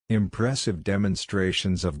Impressive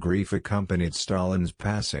demonstrations of grief accompanied Stalin's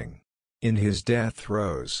passing. In his death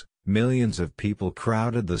throes, millions of people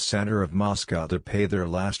crowded the center of Moscow to pay their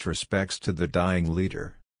last respects to the dying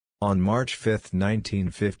leader. On March 5,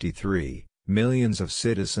 1953, millions of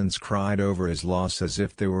citizens cried over his loss as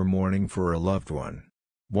if they were mourning for a loved one.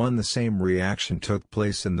 The same reaction took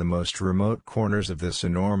place in the most remote corners of this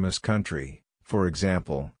enormous country, for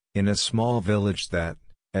example, in a small village that,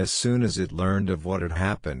 as soon as it learned of what had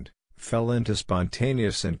happened, fell into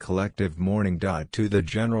spontaneous and collective mourning. To the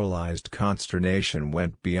generalized consternation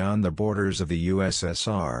went beyond the borders of the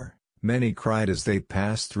USSR, many cried as they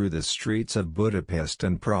passed through the streets of Budapest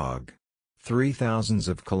and Prague. 3,000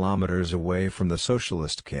 of kilometers away from the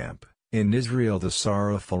socialist camp, in Israel, the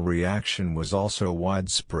sorrowful reaction was also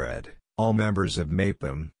widespread. All members of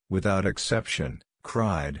MAPM, without exception,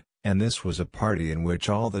 cried, and this was a party in which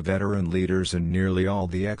all the veteran leaders and nearly all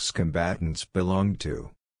the ex-combatants belonged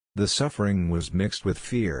to. The suffering was mixed with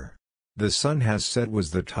fear. "The sun has set"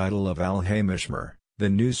 was the title of Al-Hamishmer,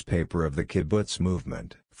 the newspaper of the kibbutz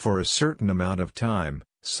movement. For a certain amount of time,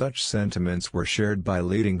 such sentiments were shared by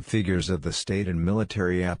leading figures of the state and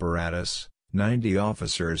military apparatus. 90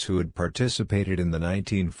 officers who had participated in the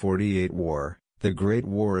 1948 war, the Great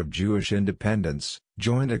War of Jewish Independence,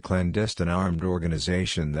 joined a clandestine armed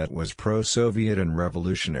organization that was pro-Soviet and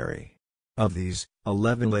revolutionary. Of these,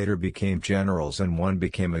 11 later became generals and 1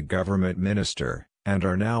 became a government minister, and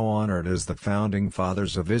are now honored as the founding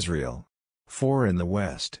fathers of Israel. For in the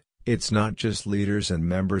West, it's not just leaders and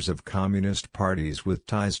members of communist parties with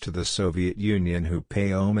ties to the Soviet Union who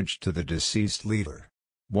pay homage to the deceased leader.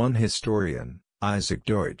 One historian, Isaac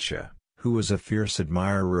Deutscher, who was a fierce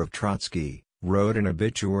admirer of Trotsky, wrote an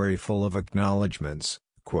obituary full of acknowledgments,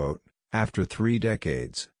 quote, "After 3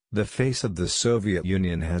 decades, the face of the Soviet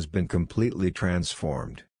Union has been completely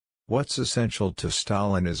transformed. What's essential to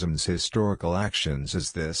Stalinism's historical actions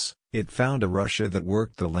is this: it found a Russia that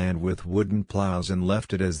worked the land with wooden plows and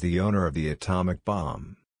left it as the owner of the atomic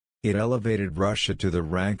bomb. It elevated Russia to the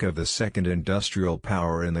rank of the second industrial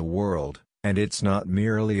power in the world, and it's not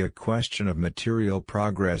merely a question of material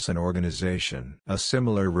progress and organization." A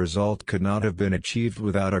similar result could not have been achieved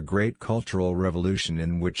without a great cultural revolution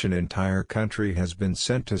in which an entire country has been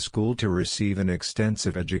sent to school to receive an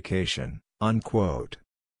extensive education. Unquote.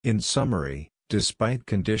 In summary, despite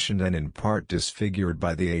conditioned and in part disfigured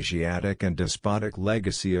by the Asiatic and despotic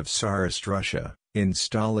legacy of Tsarist Russia, in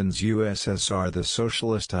Stalin's USSR the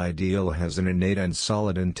socialist ideal has an innate and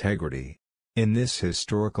solid integrity. In this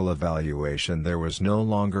historical evaluation there was no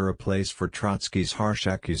longer a place for Trotsky's harsh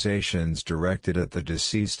accusations directed at the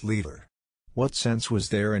deceased leader. What sense was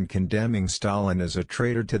there in condemning Stalin as a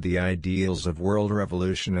traitor to the ideals of world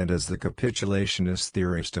revolution and as the capitulationist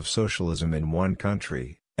theorist of socialism in one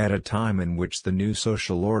country, at a time in which the new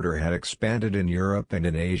social order had expanded in Europe and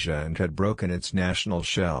in Asia and had broken its national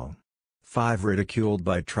shell? 5. Ridiculed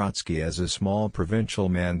by Trotsky as a small provincial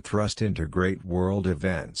man thrust into great world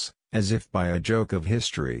events, as if by a joke of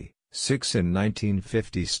history. 6. In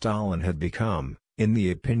 1950 Stalin had become, in the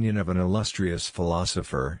opinion of an illustrious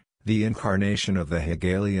philosopher, the incarnation of the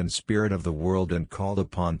Hegelian spirit of the world and called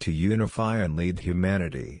upon to unify and lead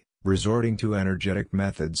humanity, resorting to energetic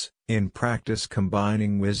methods, in practice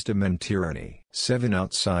combining wisdom and tyranny. 7.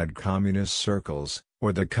 Outside communist circles,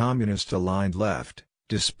 or the communist-aligned left,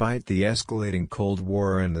 despite the escalating Cold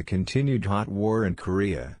War and the continued hot war in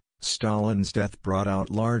Korea, Stalin's death brought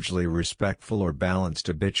out largely respectful or balanced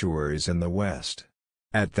obituaries in the West.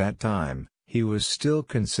 At that time, he was still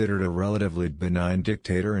considered a relatively benign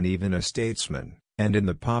dictator and even a statesman, and in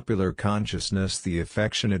the popular consciousness the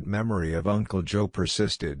affectionate memory of Uncle Joe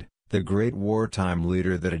persisted, the great wartime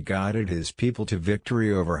leader that had guided his people to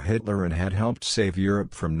victory over Hitler and had helped save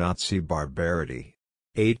Europe from Nazi barbarity.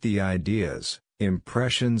 8. The ideas,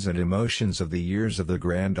 impressions and emotions of the years of the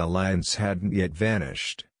Grand Alliance hadn't yet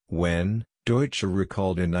vanished. When, Deutscher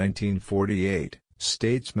recalled in 1948,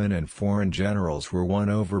 statesmen and foreign generals were won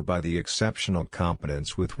over by the exceptional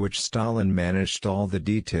competence with which Stalin managed all the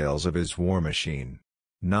details of his war machine.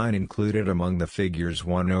 9. Included among the figures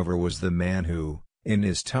won over was the man who, in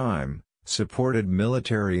his time, supported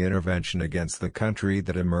military intervention against the country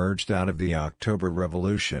that emerged out of the October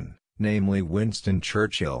Revolution, namely Winston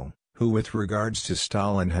Churchill, who with regards to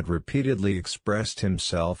Stalin had repeatedly expressed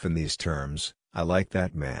himself in these terms: "I like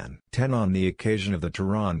that man." 10. On the occasion of the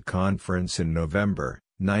Tehran Conference in November,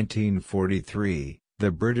 1943, the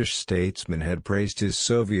British statesman had praised his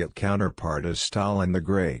Soviet counterpart as Stalin the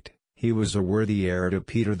Great. He was a worthy heir to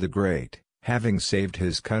Peter the Great, having saved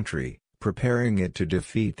his country, preparing it to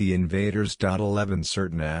defeat the invaders. 11.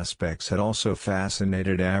 Certain aspects had also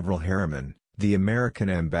fascinated Averell Harriman, the American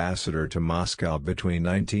ambassador to Moscow between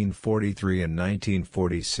 1943 and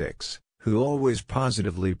 1946, who always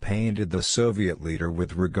positively painted the Soviet leader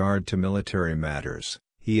with regard to military matters.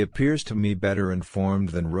 He appears to me better informed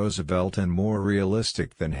than Roosevelt and more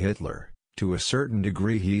realistic than Hitler. To a certain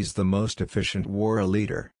degree he's the most efficient war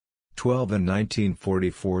leader. 12 In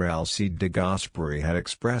 1944 Alcide de Gasperi had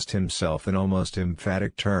expressed himself in almost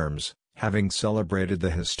emphatic terms, having celebrated the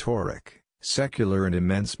historic, secular and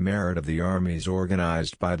immense merit of the armies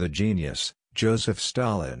organized by the genius, Joseph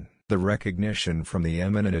Stalin. The recognition from the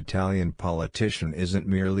eminent Italian politician isn't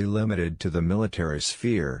merely limited to the military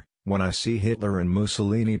sphere. When I see Hitler and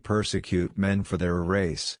Mussolini persecute men for their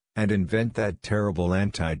race, and invent that terrible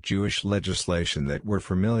anti-Jewish legislation that we're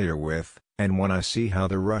familiar with, and when I see how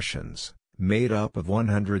the Russians, made up of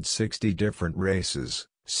 160 different races,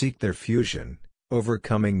 seek their fusion,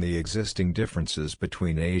 overcoming the existing differences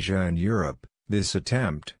between Asia and Europe, this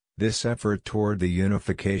effort toward the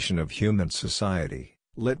unification of human society,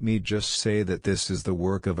 let me just say that this is the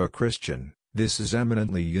work of a Christian. This is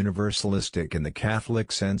eminently universalistic in the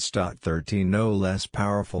Catholic sense. 13 No less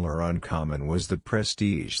powerful or uncommon was the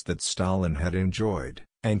prestige that Stalin had enjoyed,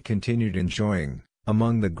 and continued enjoying,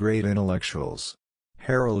 among the great intellectuals.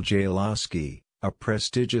 Harold J. Laski, a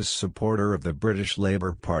prestigious supporter of the British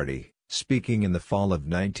Labour Party, speaking in the fall of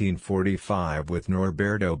 1945 with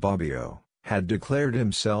Norberto Bobbio, had declared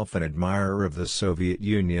himself an admirer of the Soviet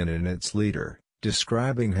Union and its leader,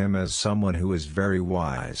 describing him as someone who is very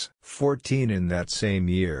wise. 14 In that same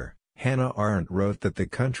year, Hannah Arendt wrote that the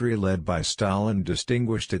country led by Stalin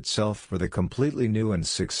distinguished itself for the completely new and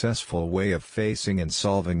successful way of facing and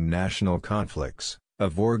solving national conflicts,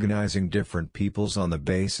 of organizing different peoples on the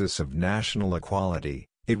basis of national equality.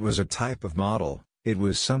 It was a type of model, it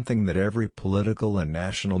was something that every political and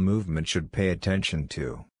national movement should pay attention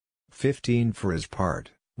to. 15 For his part,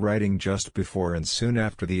 writing just before and soon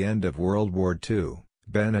after the end of World War II,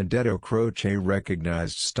 Benedetto Croce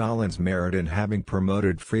recognized Stalin's merit in having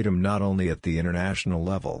promoted freedom not only at the international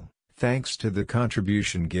level, thanks to the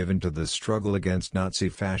contribution given to the struggle against Nazi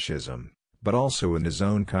fascism, but also in his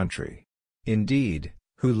own country. Indeed,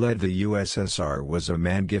 who led the USSR was a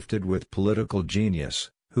man gifted with political genius,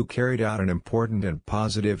 who carried out an important and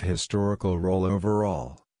positive historical role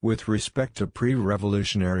overall. With respect to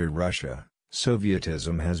pre-revolutionary Russia,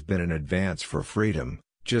 Sovietism has been an advance for freedom,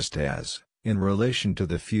 just as, in relation to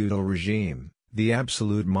the feudal regime, the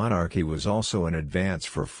absolute monarchy was also an advance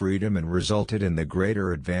for freedom and resulted in the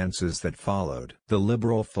greater advances that followed. The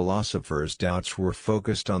liberal philosophers' doubts were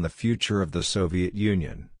focused on the future of the Soviet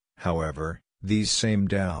Union. However, these same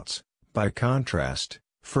doubts, by contrast,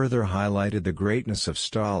 further highlighted the greatness of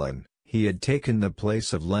Stalin. He had taken the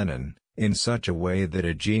place of Lenin, in such a way that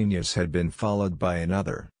a genius had been followed by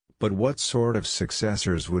another. But what sort of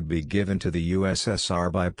successors would be given to the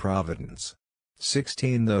USSR by Providence?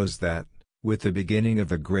 16 Those that, with the beginning of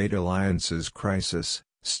the Great Alliances crisis,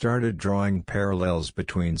 started drawing parallels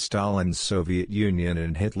between Stalin's Soviet Union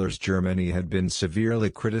and Hitler's Germany had been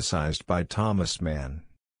severely criticized by Thomas Mann.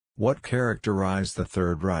 What characterized the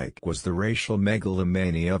Third Reich was the racial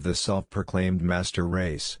megalomania of the self-proclaimed master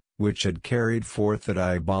race, which had carried forth the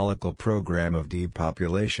diabolical program of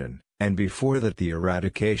depopulation, and before that the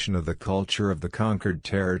eradication of the culture of the conquered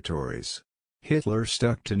territories. Hitler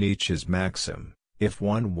stuck to Nietzsche's maxim, if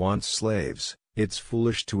one wants slaves, it's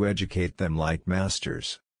foolish to educate them like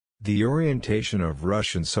masters. The orientation of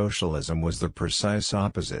Russian socialism was the precise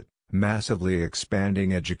opposite, massively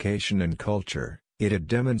expanding education and culture. It had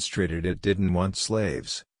demonstrated it didn't want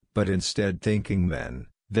slaves, but instead thinking men,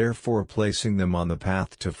 therefore placing them on the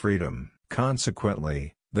path to freedom.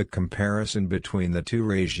 Consequently, the comparison between the two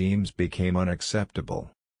regimes became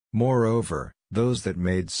unacceptable. Moreover, those that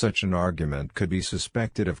made such an argument could be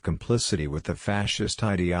suspected of complicity with the fascist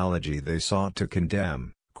ideology they sought to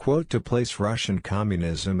condemn. Quote, to place Russian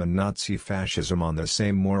communism and Nazi fascism on the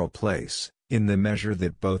same moral place, in the measure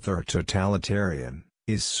that both are totalitarian,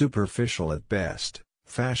 is superficial at best,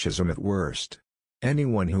 fascism at worst.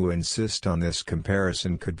 Anyone who insists on this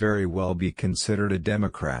comparison could very well be considered a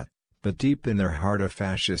Democrat, but deep in their heart a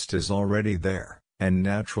fascist is already there, and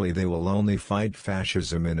naturally they will only fight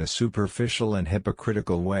fascism in a superficial and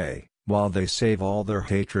hypocritical way, while they save all their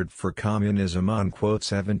hatred for communism.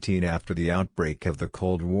 17 After the outbreak of the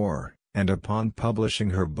Cold War, and upon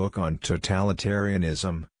publishing her book on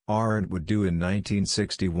totalitarianism, Arendt would do in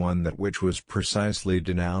 1961 that which was precisely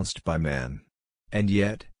denounced by Mann. And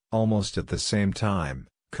yet, almost at the same time,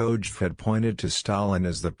 Kojève had pointed to Stalin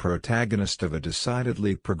as the protagonist of a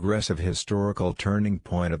decidedly progressive historical turning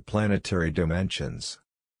point of planetary dimensions.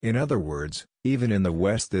 In other words, even in the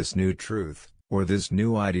West this new truth, or this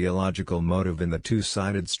new ideological motive in the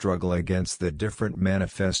two-sided struggle against the different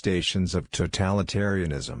manifestations of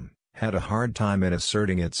totalitarianism, had a hard time in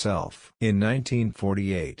asserting itself. In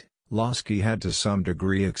 1948, Laski had to some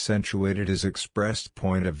degree accentuated his expressed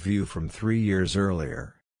point of view from 3 years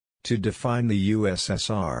earlier. To define the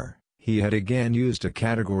USSR, he had again used a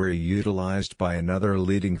category utilized by another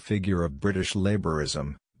leading figure of British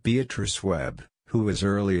labourism, Beatrice Webb, who as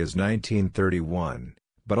early as 1931,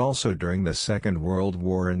 but also during the Second World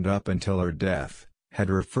War and up until her death, had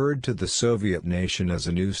referred to the Soviet nation as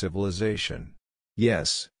a new civilization.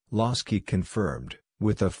 Yes, Laski confirmed,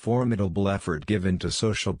 with a formidable effort given to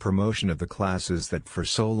social promotion of the classes that for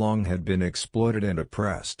so long had been exploited and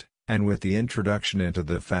oppressed, and with the introduction into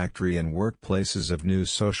the factory and workplaces of new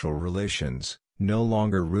social relations, no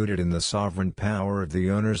longer rooted in the sovereign power of the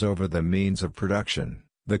owners over the means of production,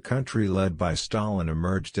 the country led by Stalin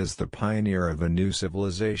emerged as the pioneer of a new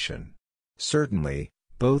civilization. Certainly,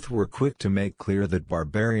 both were quick to make clear that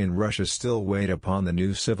barbarian Russia still weighed upon the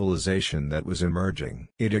new civilization that was emerging.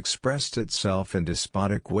 It expressed itself in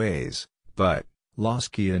despotic ways, but,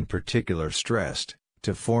 Laski in particular stressed,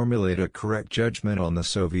 to formulate a correct judgment on the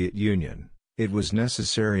Soviet Union, it was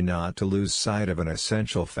necessary not to lose sight of an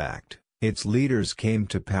essential fact. Its leaders came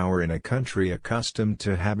to power in a country accustomed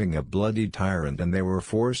to having a bloody tyrant, and they were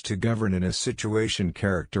forced to govern in a situation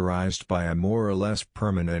characterized by a more or less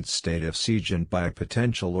permanent state of siege and by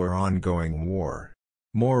potential or ongoing war.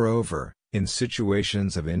 Moreover, in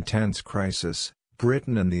situations of intense crisis,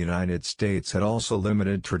 Britain and the United States had also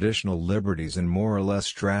limited traditional liberties in more or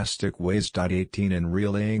less drastic ways. 18 In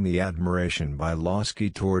relaying the admiration by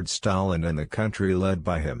Laski towards Stalin and the country led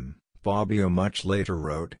by him, Bobbio much later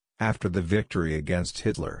wrote, after the victory against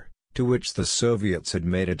Hitler, to which the Soviets had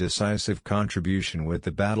made a decisive contribution with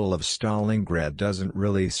the Battle of Stalingrad, doesn't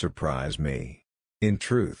really surprise me. In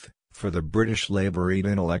truth, for the British laboured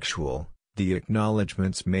intellectual, the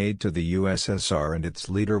acknowledgments made to the USSR and its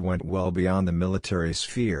leader went well beyond the military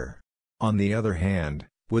sphere. On the other hand,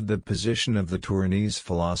 would the position of the Tournese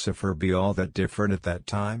philosopher be all that different at that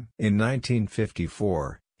time? In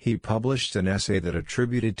 1954, he published an essay that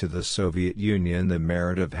attributed to the Soviet Union the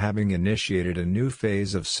merit of having initiated a new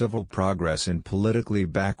phase of civil progress in politically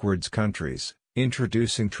backwards countries,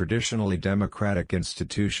 introducing traditionally democratic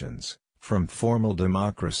institutions, from formal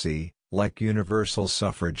democracy, like universal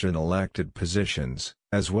suffrage and elected positions,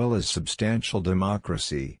 as well as substantial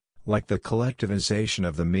democracy, like the collectivization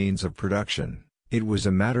of the means of production. It was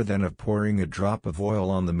a matter then of pouring a drop of oil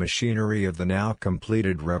on the machinery of the now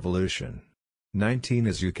completed revolution. 19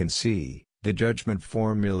 As you can see, the judgment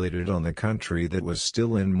formulated on the country that was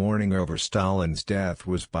still in mourning over Stalin's death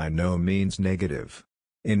was by no means negative.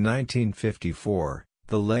 In 1954,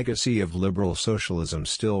 the legacy of liberal socialism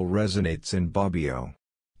still resonates in Bobbio.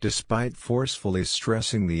 Despite forcefully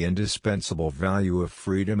stressing the indispensable value of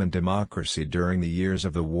freedom and democracy during the years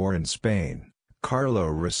of the war in Spain, Carlo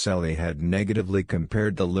Rosselli had negatively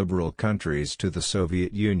compared the liberal countries to the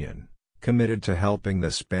Soviet Union, committed to helping the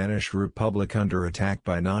Spanish Republic under attack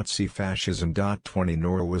by Nazi fascism. 20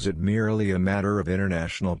 Nor was it merely a matter of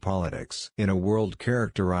international politics. In a world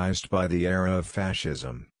characterized by the era of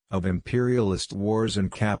fascism, of imperialist wars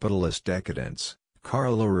and capitalist decadence,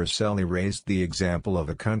 Carlo Rosselli raised the example of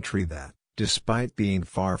a country that, despite being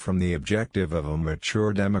far from the objective of a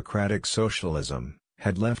mature democratic socialism,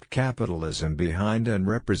 had left capitalism behind and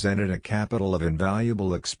represented a capital of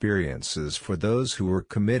invaluable experiences for those who were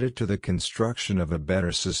committed to the construction of a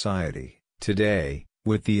better society. Today,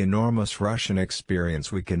 with the enormous Russian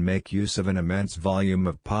experience, we can make use of an immense volume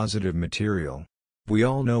of positive material. We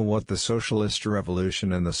all know what the socialist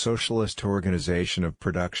revolution and the socialist organization of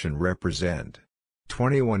production represent.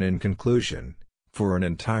 21 In conclusion, for an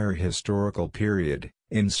entire historical period,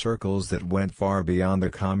 in circles that went far beyond the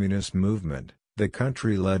communist movement, the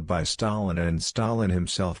country led by Stalin and Stalin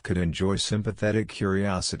himself could enjoy sympathetic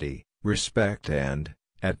curiosity, respect and,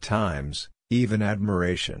 at times, even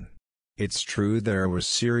admiration. It's true there was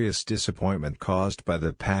serious disappointment caused by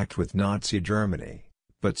the pact with Nazi Germany,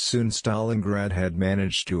 but soon Stalingrad had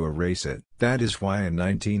managed to erase it. That is why in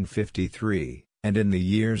 1953, and in the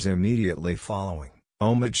years immediately following,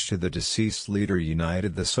 homage to the deceased leader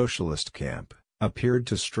united the socialist camp, appeared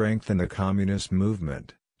to strengthen the communist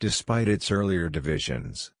movement, despite its earlier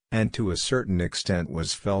divisions, and to a certain extent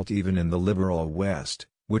was felt even in the liberal West,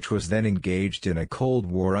 which was then engaged in a Cold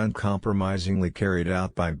War uncompromisingly carried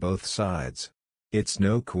out by both sides. It's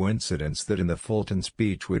no coincidence that in the Fulton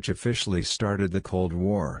speech which officially started the Cold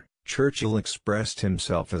War, Churchill expressed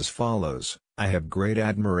himself as follows: "I have great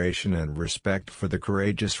admiration and respect for the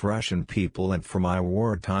courageous Russian people and for my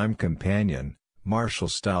wartime companion, Marshal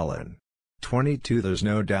Stalin." 22 There's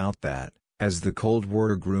no doubt that, as the Cold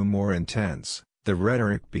War grew more intense, the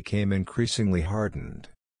rhetoric became increasingly hardened.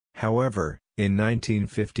 However, in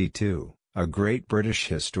 1952, a great British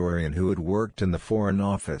historian who had worked in the Foreign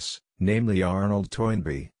Office, namely Arnold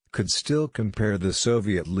Toynbee, could still compare the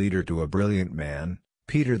Soviet leader to a brilliant man,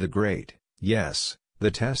 Peter the Great. Yes,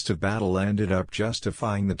 the test of battle ended up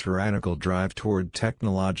justifying the tyrannical drive toward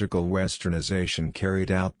technological westernization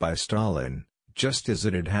carried out by Stalin, just as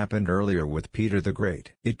it had happened earlier with Peter the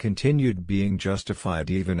Great. It continued being justified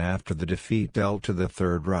even after the defeat dealt to the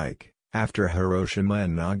Third Reich. After Hiroshima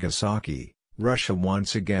and Nagasaki, Russia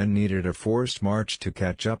once again needed a forced march to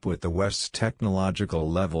catch up with the West's technological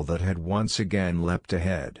level that had once again leapt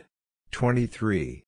ahead. 23.